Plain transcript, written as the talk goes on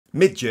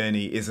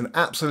Midjourney is an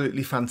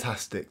absolutely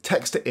fantastic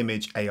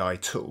text-to-image AI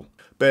tool,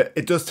 but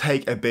it does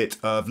take a bit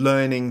of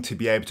learning to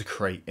be able to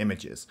create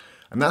images,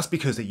 and that's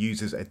because it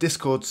uses a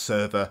Discord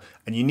server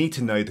and you need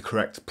to know the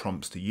correct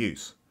prompts to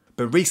use.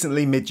 But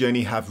recently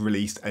Midjourney have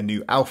released a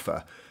new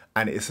alpha,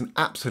 and it's an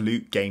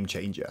absolute game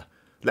changer.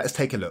 Let's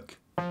take a look.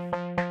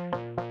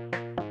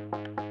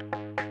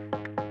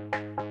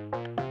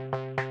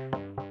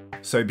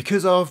 So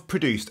because I've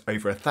produced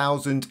over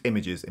 1,000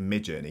 images in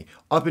Midjourney,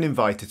 I've been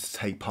invited to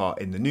take part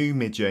in the new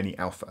Midjourney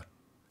Alpha.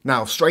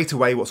 Now, straight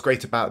away, what's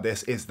great about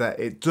this is that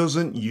it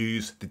doesn't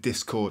use the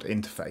Discord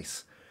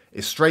interface.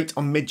 It's straight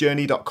on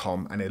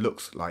midjourney.com and it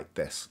looks like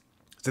this.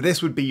 So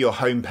this would be your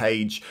home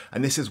page,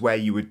 and this is where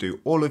you would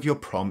do all of your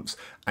prompts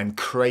and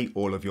create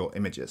all of your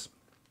images.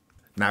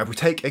 Now, if we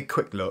take a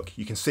quick look,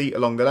 you can see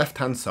along the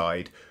left-hand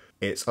side,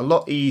 it's a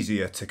lot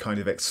easier to kind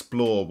of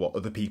explore what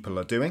other people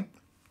are doing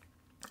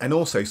and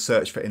also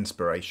search for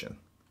inspiration.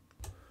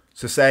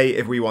 So say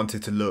if we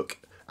wanted to look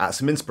at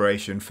some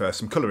inspiration for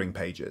some colouring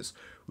pages,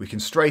 we can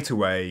straight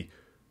away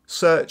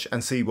search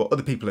and see what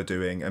other people are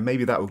doing, and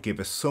maybe that will give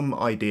us some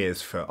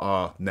ideas for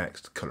our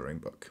next colouring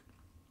book.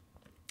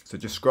 So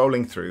just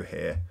scrolling through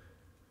here,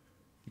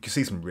 you can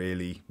see some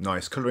really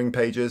nice colouring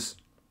pages,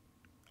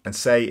 and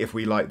say if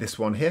we like this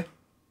one here,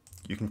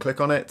 you can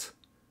click on it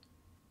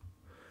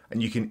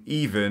and you can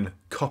even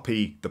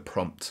copy the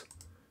prompt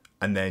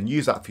and then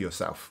use that for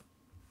yourself.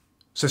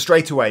 So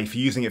straight away, if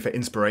you're using it for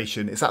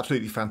inspiration, it's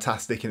absolutely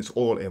fantastic and it's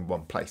all in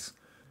one place.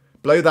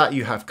 Below that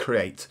you have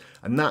Create,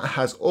 and that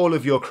has all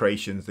of your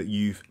creations that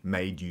you've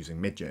made using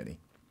Midjourney.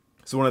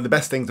 So one of the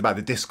best things about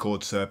the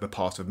Discord server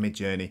part of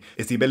Midjourney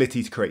is the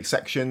ability to create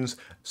sections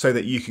so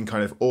that you can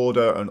kind of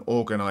order and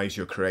organize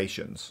your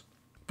creations.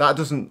 That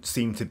doesn't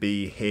seem to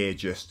be here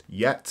just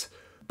yet,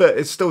 but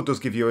it still does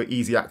give you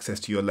easy access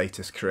to your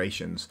latest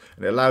creations,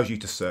 and it allows you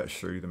to search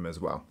through them as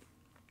well.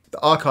 The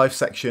archive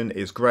section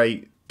is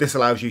great. This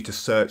allows you to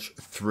search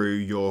through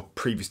your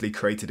previously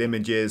created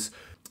images.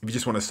 If you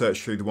just want to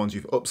search through the ones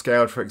you've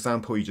upscaled, for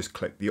example, you just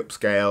click the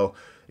upscale.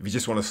 If you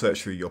just want to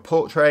search through your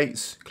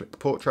portraits, click the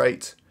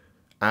portrait.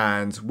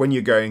 And when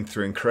you're going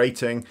through and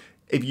creating,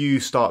 if you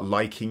start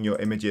liking your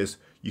images,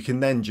 you can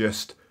then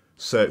just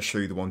search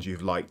through the ones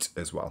you've liked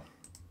as well.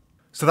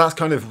 So that's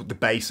kind of the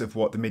base of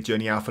what the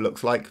Midjourney Alpha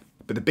looks like,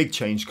 but the big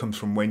change comes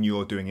from when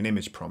you're doing an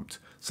image prompt.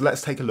 So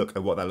let's take a look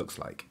at what that looks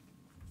like.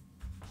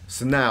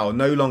 So now,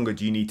 no longer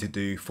do you need to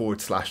do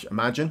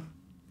 /imagine,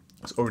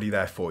 it's already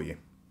there for you.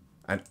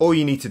 And all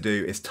you need to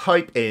do is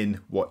type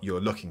in what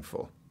you're looking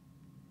for.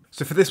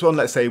 So for this one,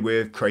 let's say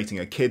we're creating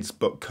a kid's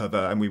book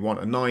cover and we want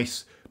a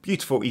nice,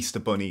 beautiful Easter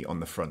bunny on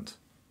the front.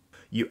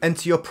 You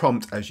enter your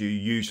prompt as you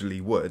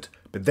usually would,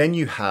 but then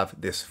you have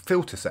this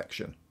filter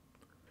section.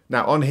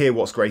 Now on here,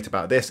 what's great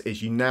about this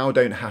is you now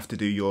don't have to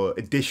do your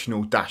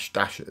additional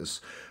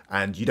dashes,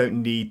 and you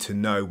don't need to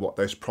know what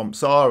those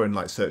prompts are and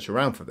like search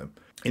around for them.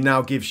 It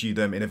now gives you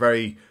them in a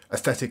very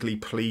aesthetically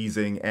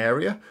pleasing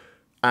area.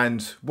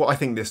 And what I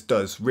think this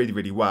does really,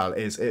 really well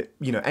is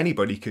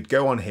anybody could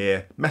go on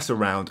here, mess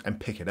around and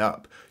pick it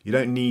up. You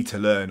don't need to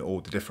learn all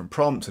the different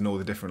prompts and all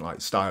the different like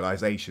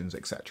stylizations,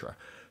 etc.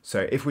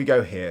 So if we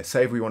go here,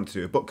 say if we want to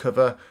do a book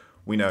cover,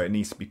 we know it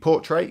needs to be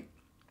portrait.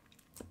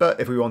 But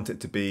if we want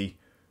it to be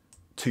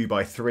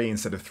 2x3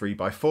 instead of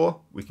 3x4,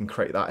 we can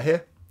create that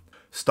here.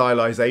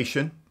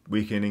 Stylization,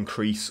 we can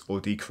increase or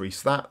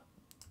decrease that.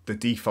 The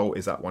default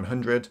is at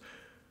 100.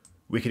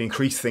 We can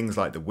increase things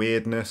like the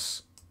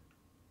weirdness,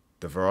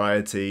 the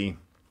variety.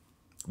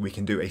 We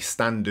can do a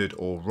standard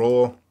or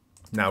raw.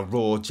 Now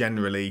raw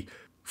generally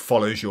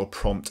follows your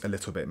prompt a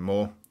little bit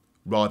more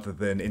rather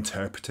than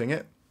interpreting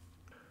it.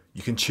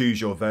 You can choose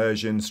your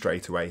version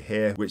straight away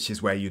here, which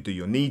is where you do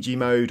your Niji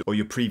mode or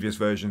your previous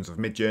versions of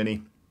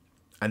Midjourney.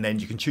 And then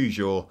you can choose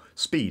your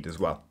speed as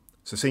well.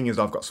 So seeing as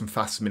I've got some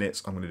fast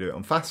minutes, I'm going to do it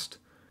on fast.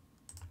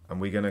 And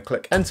we're going to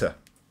click enter.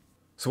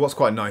 So what's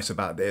quite nice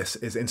about this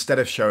is instead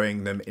of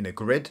showing them in a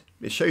grid,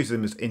 it shows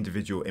them as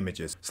individual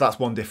images. So that's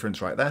one difference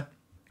right there.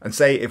 And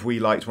say if we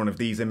liked one of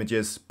these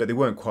images, but they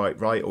weren't quite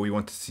right, or we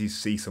wanted to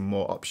see some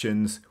more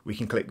options, we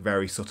can click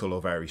very subtle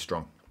or very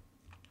strong.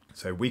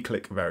 So we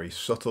click very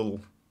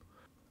subtle.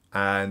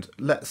 And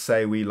let's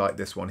say we like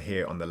this one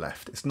here on the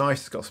left. It's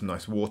nice, it's got some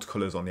nice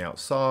watercolors on the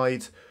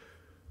outside.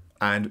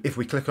 And if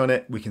we click on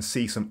it, we can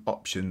see some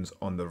options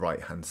on the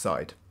right-hand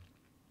side.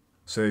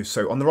 So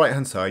on the right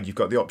hand side, you've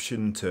got the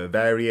option to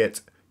vary it.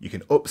 You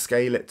can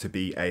upscale it to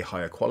be a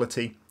higher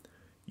quality.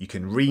 You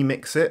can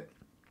remix it.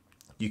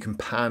 You can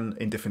pan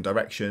in different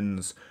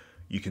directions.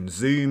 You can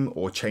zoom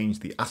or change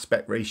the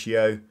aspect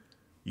ratio.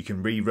 You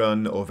can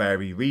rerun or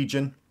vary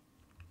region,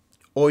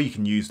 or you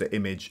can use the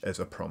image as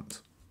a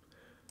prompt.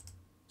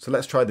 So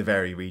let's try the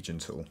vary region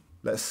tool.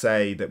 Let's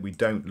say that we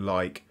don't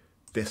like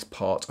this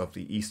part of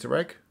the Easter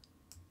egg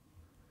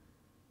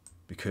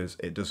because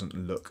it doesn't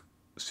look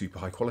super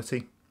high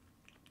quality.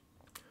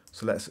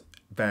 So let's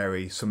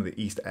vary some of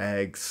the Easter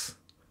eggs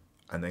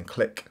and then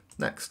click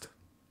next.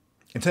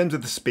 In terms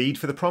of the speed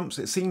for the prompts,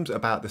 it seems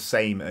about the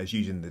same as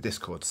using the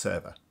Discord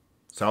server.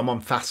 So I'm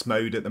on fast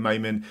mode at the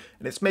moment,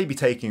 and it's maybe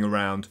taking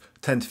around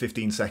 10 to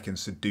 15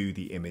 seconds to do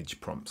the image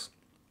prompts.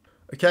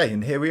 Okay,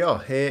 and here we are.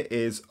 Here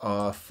is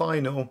our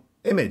final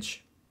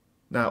image.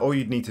 Now all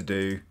you'd need to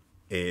do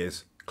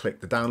is click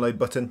the download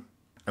button,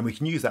 and we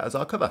can use that as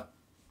our cover.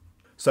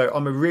 So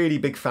I'm a really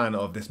big fan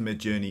of this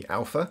Midjourney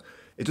Alpha.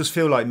 It does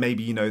feel like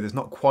maybe, there's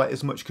not quite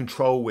as much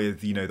control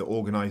with, the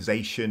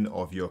organization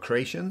of your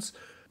creations.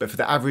 But for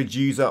the average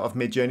user of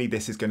Midjourney,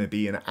 this is going to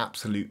be an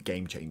absolute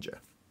game changer.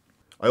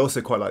 I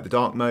also quite like the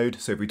dark mode.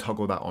 So if we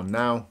toggle that on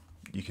now,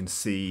 you can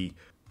see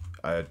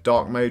a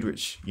dark mode,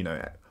 which,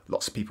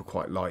 lots of people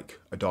quite like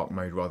a dark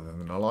mode rather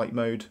than a light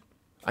mode.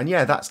 And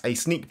yeah, that's a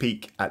sneak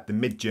peek at the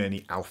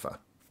Midjourney Alpha.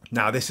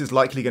 Now, this is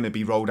likely going to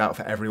be rolled out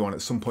for everyone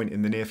at some point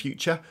in the near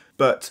future,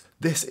 but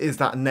this is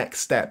that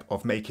next step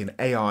of making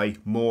AI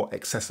more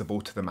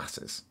accessible to the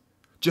masses.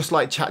 Just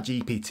like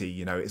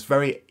ChatGPT, it's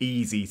very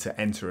easy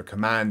to enter a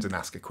command and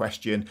ask a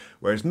question,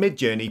 whereas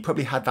Midjourney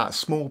probably had that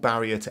small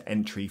barrier to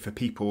entry for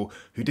people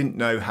who didn't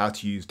know how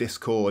to use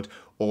Discord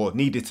or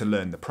needed to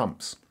learn the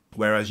prompts.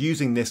 Whereas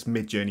using this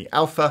Midjourney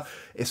Alpha,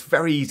 it's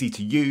very easy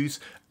to use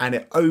and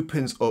it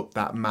opens up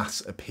that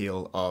mass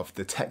appeal of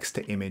the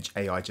text-to-image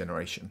AI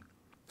generation.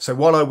 So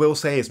what I will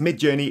say is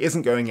Midjourney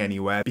isn't going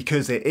anywhere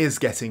because it is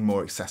getting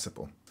more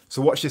accessible.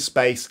 So watch this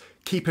space,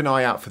 keep an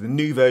eye out for the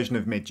new version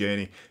of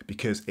Midjourney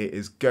because it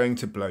is going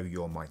to blow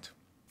your mind.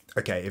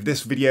 Okay, if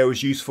this video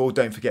was useful,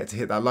 don't forget to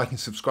hit that like and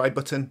subscribe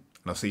button, and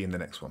I'll see you in the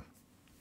next one.